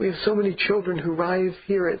 We have so many children who arrive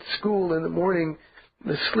here at school in the morning,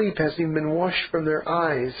 the sleep hasn't even been washed from their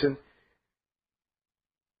eyes, and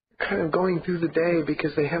kind of going through the day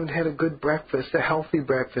because they haven't had a good breakfast, a healthy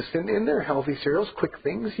breakfast. And they're healthy cereals, quick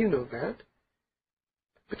things, you know that.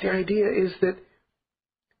 But the idea is that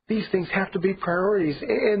these things have to be priorities.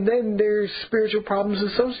 And then there's spiritual problems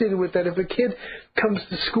associated with that. If a kid comes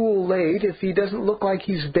to school late, if he doesn't look like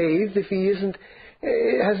he's bathed, if he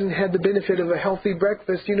hasn't had the benefit of a healthy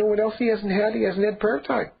breakfast, you know what else he hasn't had? He hasn't had prayer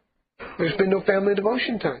time. There's been no family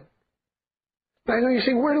devotion time. I know you're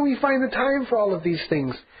saying, where do we find the time for all of these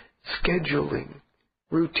things? Scheduling,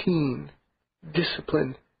 routine,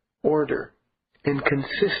 discipline, order, and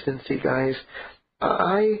consistency, guys.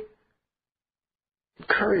 I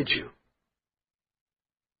encourage you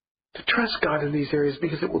to trust God in these areas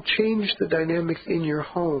because it will change the dynamics in your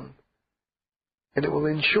home, and it will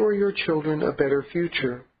ensure your children a better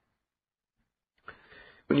future.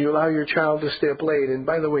 When you allow your child to stay up late, and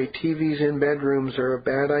by the way, TVs in bedrooms are a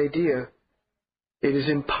bad idea, it is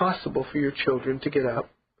impossible for your children to get up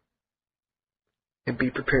and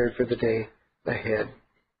be prepared for the day ahead.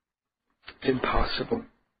 It's impossible.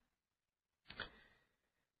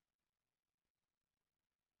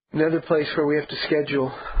 Another place where we have to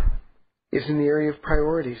schedule is in the area of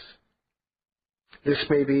priorities. This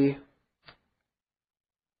may be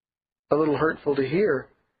a little hurtful to hear,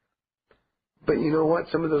 but you know what?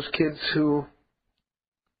 Some of those kids who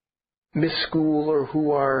miss school or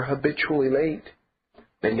who are habitually late,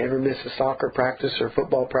 they never miss a soccer practice or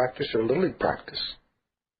football practice or Little League practice.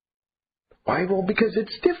 Why? Well, because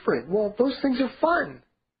it's different. Well, those things are fun.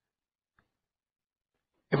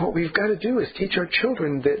 And what we've got to do is teach our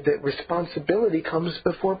children that responsibility comes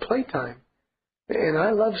before playtime. And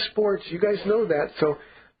I love sports. You guys know that. So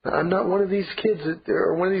I'm not one of these kids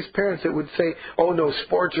or one of these parents that would say, oh, no,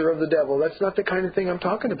 sports are of the devil. That's not the kind of thing I'm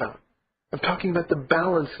talking about. I'm talking about the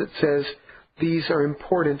balance that says these are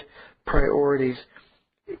important priorities.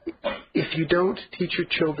 If you don't teach your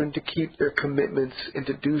children to keep their commitments and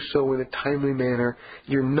to do so in a timely manner,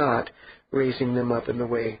 you're not raising them up in the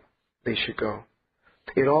way they should go.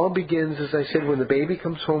 It all begins, as I said, when the baby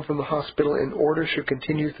comes home from the hospital, and order should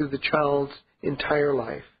continue through the child's entire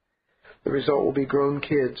life. The result will be grown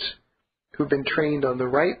kids who've been trained on the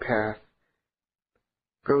right path,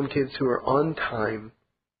 grown kids who are on time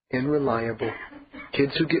and reliable,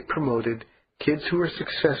 kids who get promoted, kids who are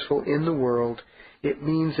successful in the world. It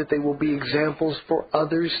means that they will be examples for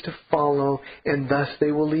others to follow, and thus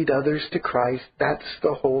they will lead others to Christ. That's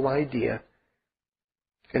the whole idea.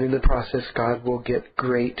 And in the process, God will get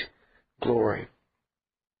great glory.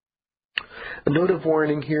 A note of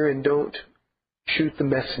warning here, and don't shoot the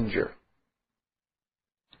messenger.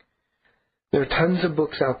 There are tons of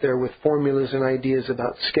books out there with formulas and ideas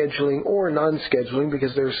about scheduling or non-scheduling,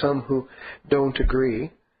 because there are some who don't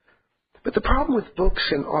agree. But the problem with books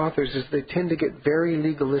and authors is they tend to get very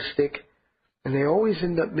legalistic, And they always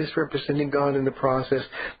end up misrepresenting God in the process.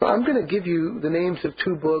 But I'm going to give you the names of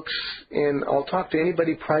 2 books, and I'll talk to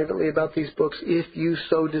anybody privately about these books if you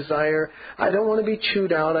so desire. I don't want to be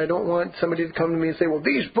chewed out. I don't want somebody to come to me and say, well,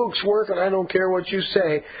 these books work and I don't care what you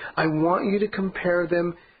say. I want you to compare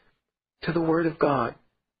them to the Word of God.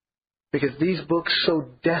 Because these books so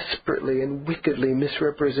desperately and wickedly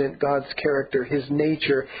misrepresent God's character, His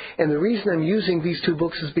nature. And the reason I'm using these 2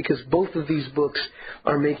 books is because both of these books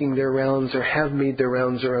are making their rounds or have made their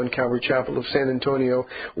rounds around Calvary Chapel of San Antonio.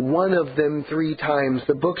 One of them 3 times.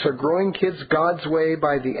 The books are Growing Kids God's Way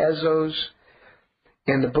by the Ezzos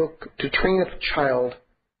and the book To Train Up a Child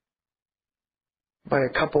by a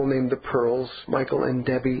couple named the Pearls, Michael and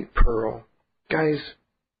Debbie Pearl. Guys,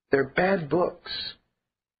 they're bad books.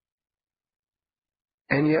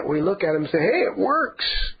 And yet we look at them and say, hey, it works.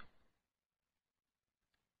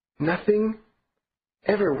 Nothing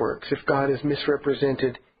ever works if God is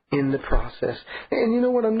misrepresented in the process. And you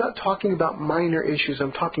know what? I'm not talking about minor issues.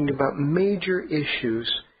 I'm talking about major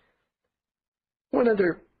issues. One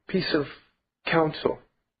other piece of counsel.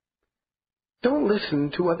 Don't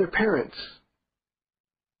listen to other parents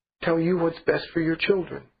tell you what's best for your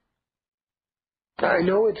children. I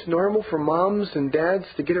know it's normal for moms and dads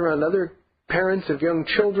to get around other parents of young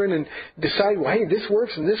children and decide, well, hey, this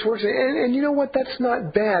works and this works. And you know what? That's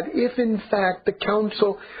not bad if, in fact, the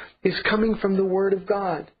counsel is coming from the Word of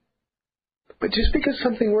God. But just because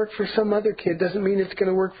something worked for some other kid doesn't mean it's going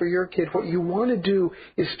to work for your kid. What you want to do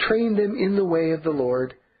is train them in the way of the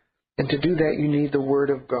Lord. And to do that, you need the Word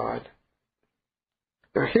of God.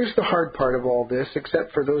 Now, here's the hard part of all this,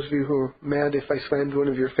 except for those of you who are mad if I slammed one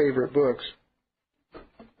of your favorite books.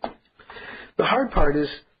 The hard part is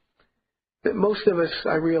that most of us,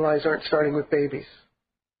 I realize, aren't starting with babies.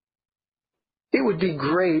 It would be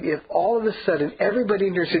great if all of a sudden everybody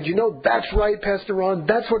in here said, you know, that's right, Pastor Ron,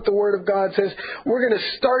 that's what the Word of God says. We're going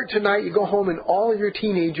to start tonight. You go home and all of your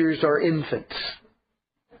teenagers are infants.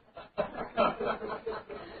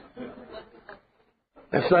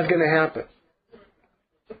 That's not going to happen.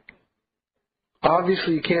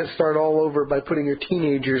 Obviously, you can't start all over by putting your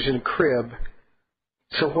teenagers in a crib.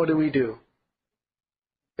 So what do?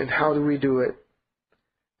 And how do we do it?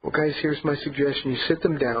 Well, guys, here's my suggestion. You sit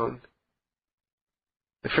them down.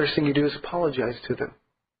 The first thing you do is apologize to them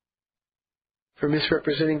for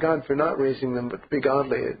misrepresenting God, for not raising them but to be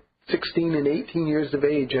godly. At 16 and 18 years of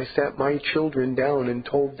age, I sat my children down and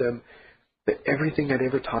told them that everything I'd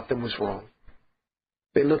ever taught them was wrong.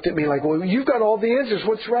 They looked at me like, well, you've got all the answers.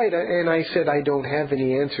 What's right? And I said, I don't have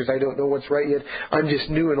any answers. I don't know what's right yet. I'm just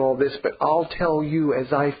new in all this, but I'll tell you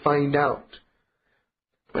as I find out.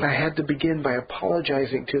 But I had to begin by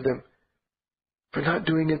apologizing to them for not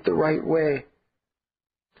doing it the right way.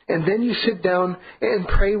 And then you sit down and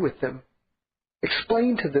pray with them.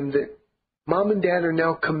 Explain to them that Mom and Dad are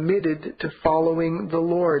now committed to following the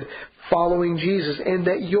Lord, following Jesus, and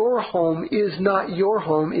that your home is not your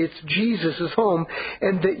home, it's Jesus' home,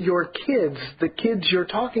 and that your kids, the kids you're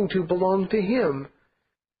talking to, belong to Him.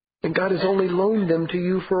 And God has only loaned them to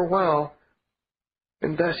you for a while.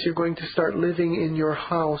 And thus you're going to start living in your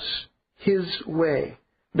house His way.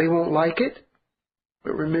 They won't like it,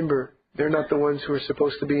 but remember, they're not the ones who are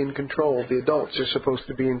supposed to be in control. The adults are supposed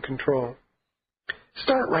to be in control.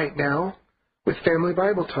 Start right now with family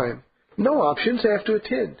Bible time. No options, they have to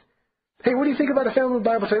attend. Hey, what do you think about a family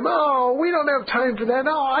Bible time? Oh, we don't have time for that.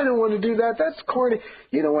 Oh, I don't want to do that. That's corny.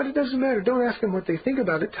 You know what? It doesn't matter. Don't ask them what they think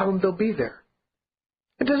about it. Tell them they'll be there.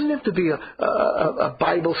 It doesn't have to be a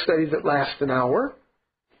Bible study that lasts an hour.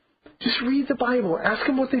 Just read the Bible. Ask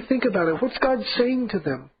them what they think about it. What's God saying to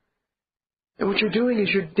them? And what you're doing is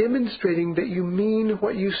you're demonstrating that you mean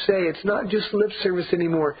what you say. It's not just lip service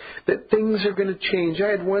anymore, that things are going to change. I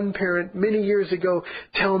had one parent many years ago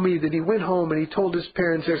tell me that he went home and he told his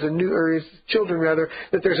parents his children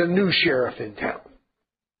that there's a new sheriff in town.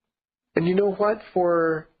 And you know what?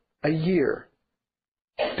 For a year,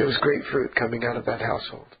 there was great fruit coming out of that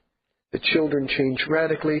household. The children changed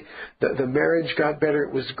radically. The marriage got better.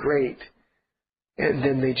 It was great. And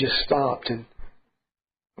then they just stopped. And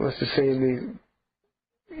let's just say in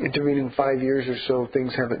the intervening 5 years or so,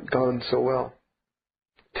 things haven't gone so well.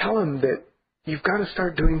 Tell them that you've got to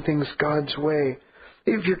start doing things God's way.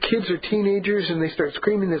 If your kids are teenagers and they start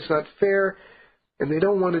screaming that's not fair and they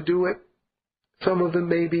don't want to do it, some of them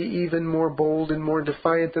may be even more bold and more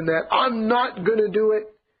defiant than that. I'm not going to do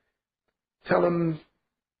it. Tell them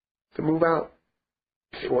to move out.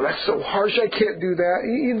 You say, well, that's so harsh. I can't do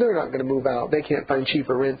that. They're not going to move out. They can't find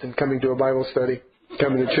cheaper rent than coming to a Bible study,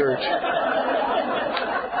 coming to church.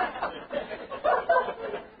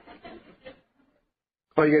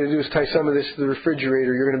 All you got to do is tie some of this to the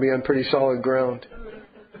refrigerator. You're going to be on pretty solid ground.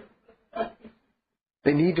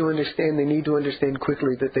 They need to understand. They need to understand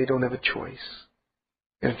quickly that they don't have a choice.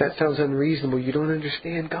 And if that sounds unreasonable, you don't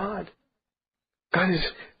understand God. God is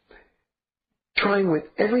trying with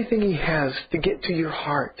everything He has to get to your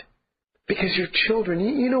heart. Because your children,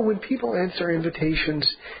 you know, when people answer invitations,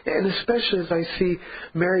 and especially as I see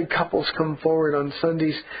married couples come forward on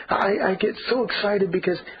Sundays, I get so excited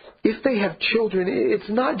because if they have children, it's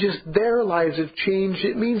not just their lives have changed.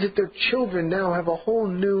 It means that their children now have a whole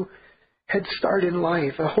new head start in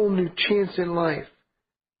life, a whole new chance in life.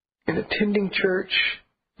 And attending church,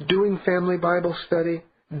 doing family Bible study,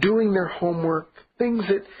 doing their homework, things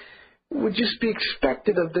that would just be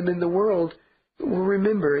expected of them in the world. Well,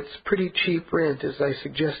 remember, it's pretty cheap rent, as I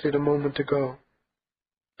suggested a moment ago.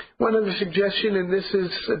 One other suggestion, and this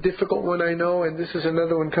is a difficult one, I know, and this is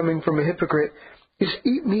another one coming from a hypocrite, is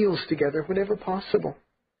eat meals together whenever possible.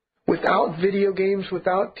 Without video games,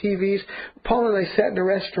 without TVs. Paul and I sat in a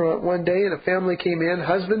restaurant one day, and a family came in,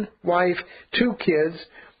 husband, wife, 2 kids.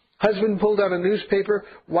 Husband pulled out a newspaper,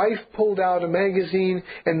 wife pulled out a magazine,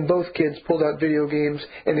 and both kids pulled out video games,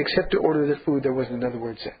 and except to order the food, there wasn't another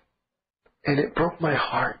word said. And it broke my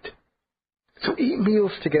heart. So eat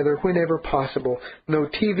meals together whenever possible. No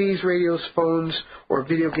TVs, radios, phones, or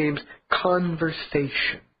video games.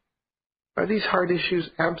 Conversation. Are these hard issues?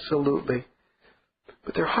 Absolutely.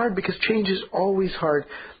 But they're hard because change is always hard.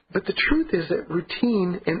 But the truth is that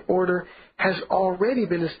routine and order has already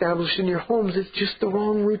been established in your homes. It's just the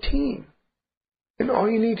wrong routine. And all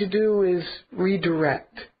you need to do is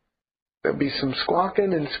redirect. There'll be some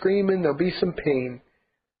squawking and screaming. There'll be some pain.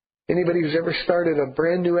 Anybody who's ever started a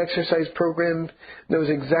brand new exercise program knows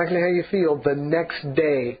exactly how you feel the next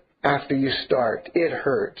day after you start. It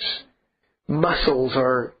hurts. Muscles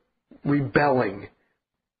are rebelling.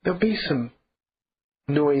 There'll be some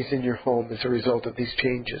noise in your home as a result of these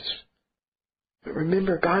changes. But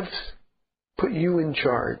remember, God's put you in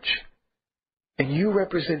charge, and you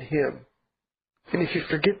represent Him. And if you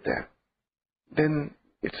forget that, then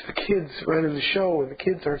it's the kids running the show, and the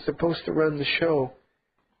kids aren't supposed to run the show.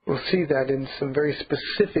 We'll see that in some very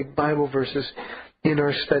specific Bible verses in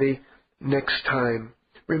our study next time.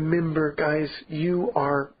 Remember, guys, you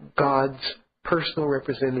are God's personal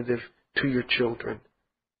representative to your children.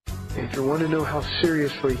 And if you want to know how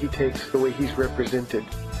seriously He takes the way He's represented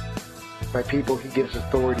by people He gives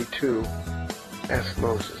authority to, ask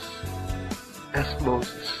Moses. Ask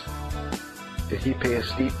Moses, did he pay a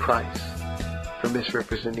steep price for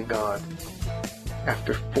misrepresenting God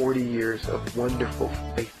after 40 years of wonderful,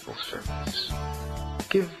 faithful service?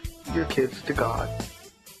 Give your kids to God.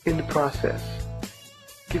 In the process,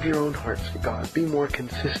 give your own hearts to God. Be more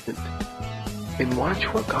consistent. And watch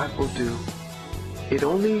what God will do. It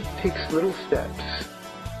only takes little steps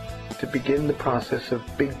to begin the process of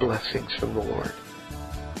big blessings from the Lord.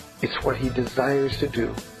 It's what He desires to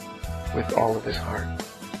do with all of His heart.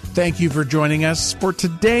 Thank you for joining us for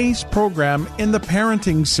today's program in the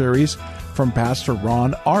parenting series from Pastor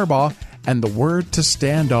Ron Arbaugh and the Word to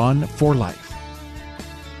Stand On for Life.